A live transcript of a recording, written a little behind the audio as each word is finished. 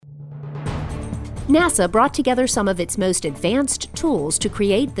NASA brought together some of its most advanced tools to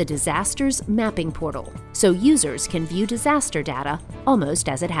create the Disasters Mapping Portal, so users can view disaster data almost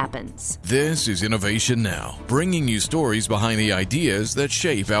as it happens. This is Innovation Now, bringing you stories behind the ideas that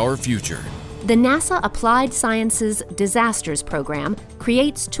shape our future. The NASA Applied Sciences Disasters Program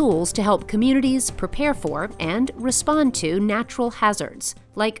creates tools to help communities prepare for and respond to natural hazards,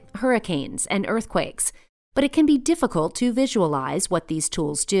 like hurricanes and earthquakes. But it can be difficult to visualize what these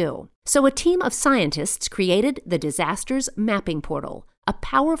tools do. So a team of scientists created the Disasters Mapping Portal, a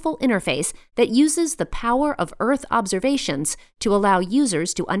powerful interface that uses the power of Earth observations to allow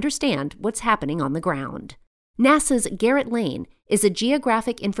users to understand what's happening on the ground. NASA's Garrett Lane is a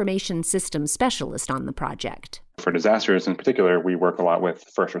geographic information systems specialist on the project. For disasters in particular, we work a lot with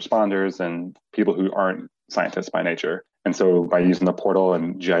first responders and people who aren't scientists by nature. And so by using the portal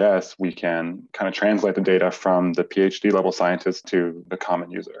and GIS, we can kind of translate the data from the PhD level scientist to the common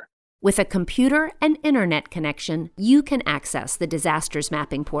user. With a computer and internet connection, you can access the Disasters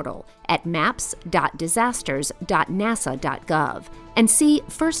Mapping Portal at maps.disasters.nasa.gov and see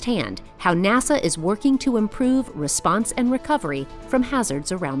firsthand how NASA is working to improve response and recovery from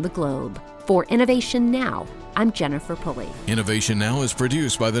hazards around the globe. For Innovation Now, I'm Jennifer Pulley. Innovation Now is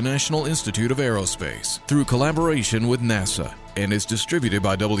produced by the National Institute of Aerospace through collaboration with NASA and is distributed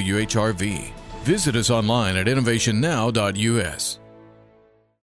by WHRV. Visit us online at innovationnow.us.